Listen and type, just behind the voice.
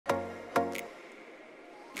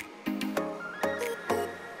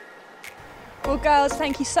Well girls,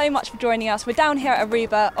 thank you so much for joining us. We're down here at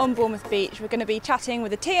Aruba on Bournemouth Beach. We're going to be chatting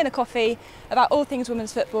with a tea and a coffee about all things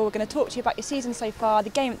women's football. We're going to talk to you about your season so far,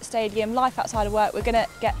 the game at the stadium, life outside of work. We're going to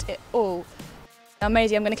get it all. Now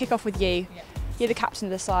Maisy, I'm going to kick off with you. Yeah. You're the captain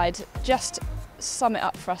of the side. Just sum it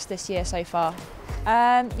up for us this year so far.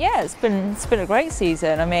 Yeah, it's been a great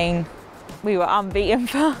season. I mean, we were unbeaten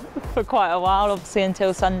for quite a while, obviously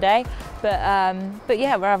until Sunday. But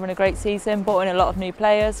yeah, we're having a great season. Brought in a lot of new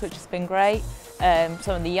players, which has been great.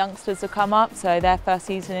 Some of the youngsters have come up, so their first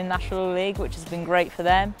season in National League, which has been great for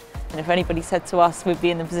them. And if anybody said to us we'd be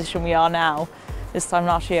in the position we are now, this time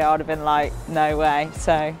last year, I would have been like, no way.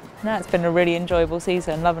 So no, it's been a really enjoyable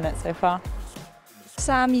season. Loving it so far.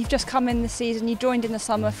 Sam, you've just come in this season. You joined in the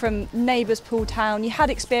summer from neighbours Poole Town. You had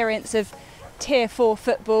experience of Tier 4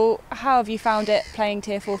 football. How have you found it playing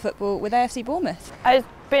Tier 4 football with AFC Bournemouth? It's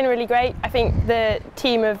been really great. I think the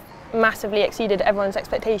team have massively exceeded everyone's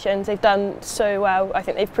expectations. They've done so well. I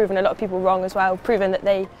think they've proven a lot of people wrong as well, proven that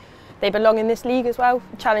they belong in this league as well,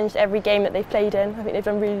 challenged every game that they've played in. I think they've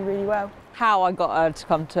done really, really well. How I got her to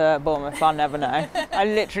come to Bournemouth, I'll never know. I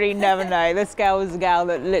literally never know. This girl was a girl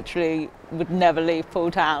that literally would never leave Poole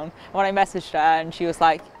Town. When I messaged her and she was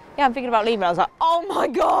like, yeah, I'm thinking about leaving, I was like, oh my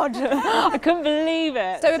God, I couldn't believe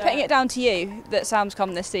it. So we're putting it down to you that Sam's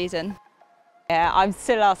come this season? Yeah, I'm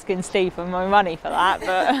still asking Steve for my money for that,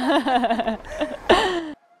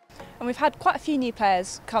 but... And we've had quite a few new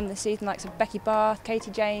players come this season, like Becky Barth,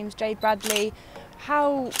 Katie James, Jade Bradley.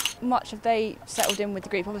 How much have they settled in with the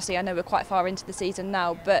group? Obviously, I know we're quite far into the season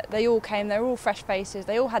now, but they all came, they're all fresh faces,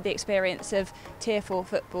 they all had the experience of Tier 4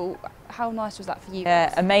 football. How nice was that for you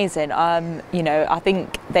guys? Yeah, amazing. You know, I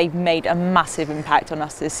think they've made a massive impact on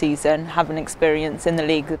us this season, having experience in the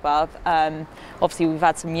league above. Obviously, we've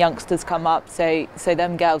had some youngsters come up, so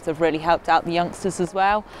them girls have really helped out the youngsters as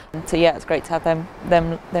well. So yeah, it's great to have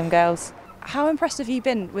them girls. How impressed have you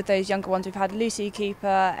been with those younger ones? We've had Lucy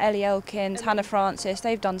Cooper, Ellie Elkins, Hannah Francis.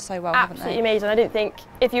 They've done so well, haven't they? Absolutely amazing. I don't think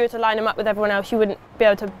if you were to line them up with everyone else, you wouldn't be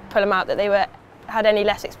able to pull them out that they had any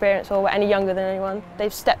less experience or were any younger than anyone.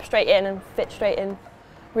 They've stepped straight in and fit straight in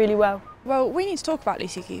really well. Well, we need to talk about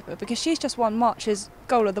Lucy Cooper because she's just won March's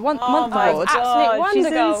Goal of the Month award. Absolute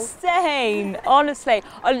wonder goal. She's insane, honestly.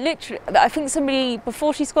 I think somebody,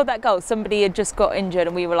 before she scored that goal, somebody had just got injured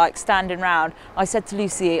and we were like standing round. I said to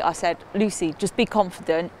Lucy, Lucy, just be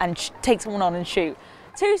confident and take someone on and shoot.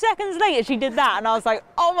 2 seconds later she did that and I was like,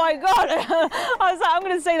 oh my God. I was like, I'm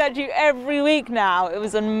going to say that to you every week now. It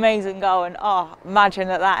was an amazing goal and oh, imagine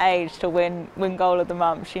at that age to win Goal of the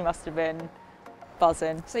Month. She must have been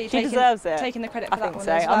buzzing. So she deserves it. Taking the credit for that one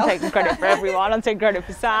as well. I'm taking credit for everyone. I'm taking credit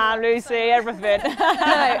for Sam, Lucy, everything.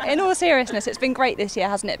 No, in all seriousness, it's been great this year,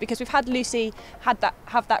 hasn't it? Because we've had Lucy have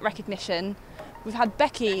that recognition. We've had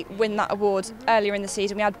Becky win that award earlier in the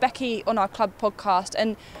season. We had Becky on our club podcast,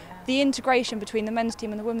 and the integration between the men's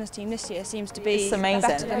team and the women's team this year seems to be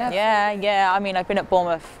better than ever. Yeah. I mean, I've been at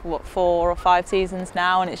Bournemouth, what, 4 or 5 seasons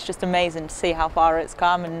now, and it's just amazing to see how far it's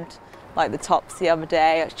come. And like the tops the other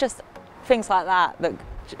day, it's just things like that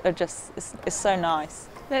are just, it's so nice.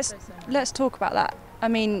 Let's talk about that. I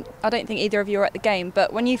mean, I don't think either of you were at the game,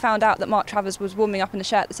 but when you found out that Mark Travers was warming up in a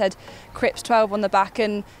shirt that said Chrippes 12 on the back,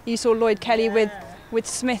 and you saw Lloyd Kelly with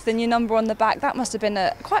Smith and your number on the back, that must have been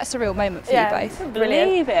quite a surreal moment for you both. I couldn't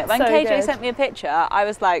believe it. When KJ sent me a picture, I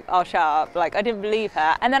was like, oh, shut up. Like, I didn't believe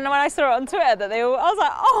her. And then when I saw it on Twitter, I was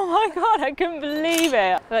like, oh my God, I couldn't believe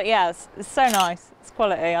it. But yeah, it's so nice. It's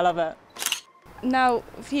quality. I love it. Now,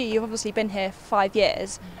 for you, you've obviously been here for 5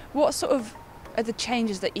 years. What sort of are the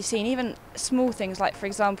changes that you've seen? Even small things like, for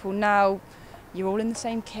example, now you're all in the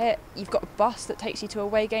same kit, you've got a bus that takes you to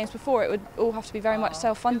away games. Before, it would all have to be very much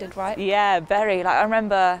self-funded, right? Yeah, very. Like, I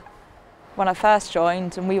remember when I first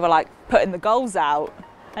joined and we were like putting the goals out,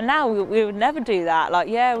 and now we would never do that. Like,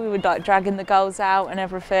 yeah, we would like dragging the goals out and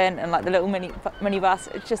everything, and like the little mini bus.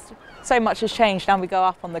 It's just so much has changed. Now we go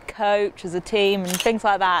up on the coach as a team and things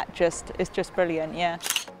like that. It's just brilliant, yeah.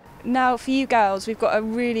 Now for you girls, we've got a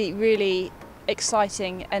really, really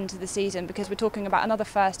exciting end to the season because we're talking about another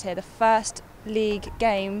first here, the first league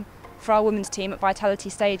game for our women's team at Vitality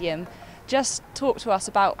Stadium. Just talk to us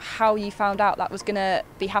about how you found out that was going to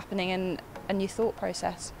be happening and your thought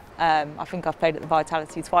process. I think I've played at the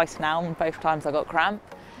Vitality twice now, and both times I got cramp.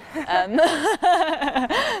 So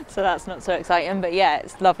that's not so exciting, but yeah,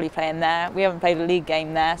 it's lovely playing there. We haven't played a league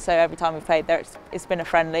game there, so every time we've played there it's been a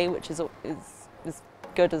friendly, which is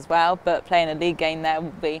good as well, but playing a league game there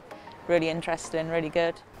would be really interesting, really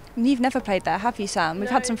good. And you've never played there, have you, Sam? We've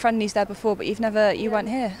had some friendlies there before, but you weren't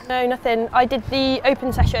here. No, nothing. I did the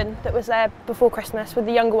open session that was there before Christmas with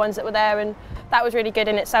the younger ones that were there, and that was really good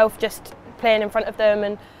in itself, just playing in front of them.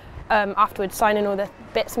 And afterwards, signing all the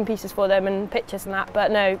bits and pieces for them and pictures and that. But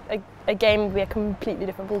no, a game would be a completely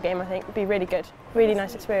different ball game. I think it'd be really good, really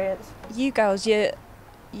nice experience. You girls, you're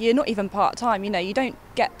not even part-time, you know, you don't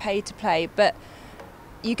get paid to play, but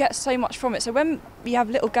you get so much from it. So when you have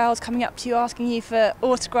little girls coming up to you asking you for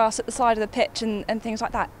autographs at the side of the pitch and things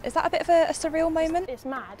like that, is that a bit of a surreal moment? It's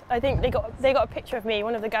mad. I think they got a picture of me.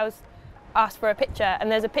 One of the girls asked for a picture,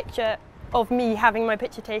 and there's a picture of me having my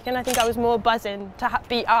picture taken. I think I was more buzzing to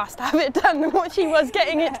be asked to have it done than what she was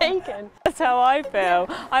getting it taken. That's how I feel.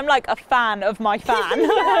 I'm like a fan of my fan.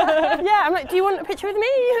 Yeah, I'm like, do you want a picture with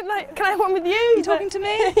me? Like, can I have one with you? You talking to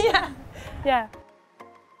me? Yeah.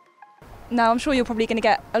 Now, I'm sure you're probably going to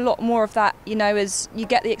get a lot more of that, you know, as you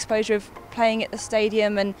get the exposure of playing at the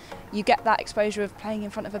stadium and you get that exposure of playing in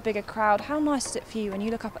front of a bigger crowd. How nice is it for you when you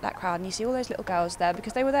look up at that crowd and you see all those little girls there,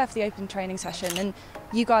 because they were there for the open training session, and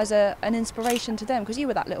you guys are an inspiration to them because you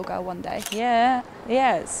were that little girl one day. Yeah,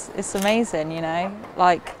 it's amazing, you know.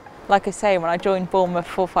 Like I say, when I joined Bournemouth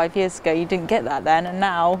 4 or 5 years ago, you didn't get that then, and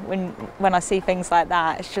now when I see things like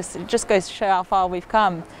that, it just goes to show how far we've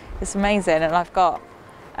come. It's amazing, and I've got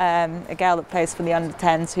a girl that plays for the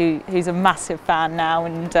under-10s who's a massive fan now,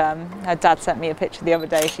 and her dad sent me a picture the other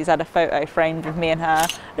day. She's had a photo framed with me and her.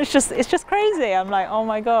 It's just crazy. I'm like, oh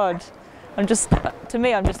my God. To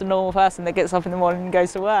me, I'm just a normal person that gets up in the morning and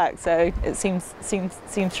goes to work. So it seems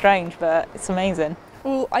strange, but it's amazing.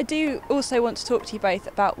 Well, I do also want to talk to you both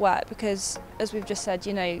about work because, as we've just said,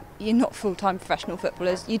 you know, you're not full-time professional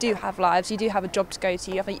footballers. You do have lives, you do have a job to go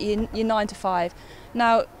to, you're 9 to 5.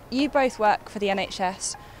 Now, you both work for the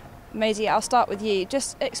NHS. Maisy, I'll start with you.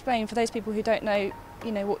 Just explain for those people who don't know,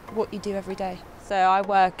 you know, what you do every day. So I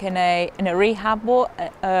work in a rehab ward.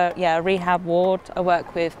 A rehab ward. I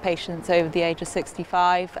work with patients over the age of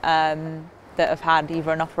 65 that have had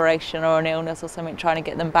either an operation or an illness or something, trying to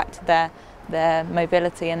get them back to their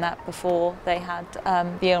mobility and that before they had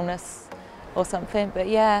the illness or something. But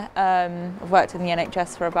yeah, I've worked in the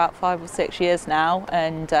NHS for about 5 or 6 years now,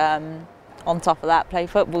 and on top of that play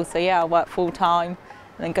football. So yeah, I work full time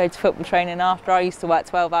and then go to football training after. I used to work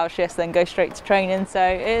 12-hour shifts, then go straight to training. So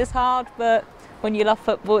it is hard, but when you love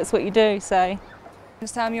football, it's what you do. So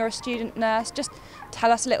Sam, you're a student nurse. Just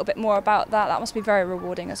tell us a little bit more about that. That must be very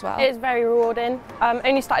rewarding as well. It is very rewarding.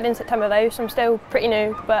 Only started in September though, so I'm still pretty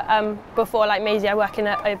new. But before, like Maisy, I work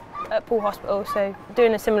at Poole Hospital, so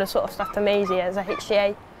doing a similar sort of stuff to Maisy as a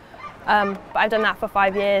HCA. But I've done that for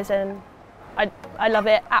 5 years, and I love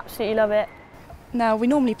it. Absolutely love it. Now, we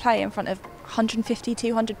normally play in front of 150,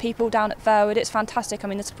 200 people down at Verwood. It's fantastic. I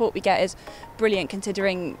mean, the support we get is brilliant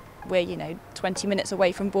considering we're, you know, 20 minutes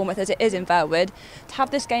away from Bournemouth as it is in Verwood. To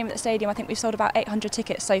have this game at the stadium, I think we've sold about 800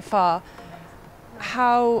 tickets so far.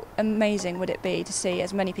 How amazing would it be to see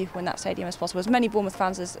as many people in that stadium as possible, as many Bournemouth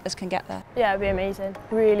fans as can get there? Yeah, it'd be amazing.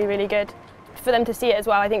 Really, really good. For them to see it as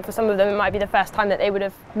well, I think for some of them it might be the first time that they would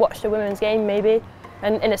have watched a women's game maybe,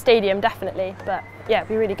 and in a stadium definitely, but yeah, it'd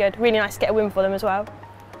be really good. Really nice to get a win for them as well.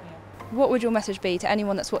 What would your message be to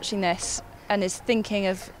anyone that's watching this and is thinking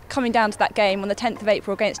of coming down to that game on the 10th of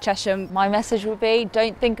April against Chesham? My message would be,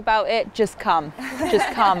 don't think about it, just come.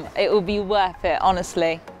 Just come. It will be worth it,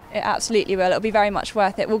 honestly. It absolutely will. It'll be very much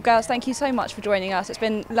worth it. Well, girls, thank you so much for joining us. It's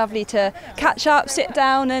been lovely to catch up, sit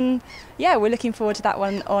down, and yeah, we're looking forward to that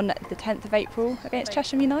one on the 10th of April against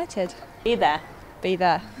Chesham United. Be there. Be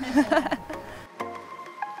there.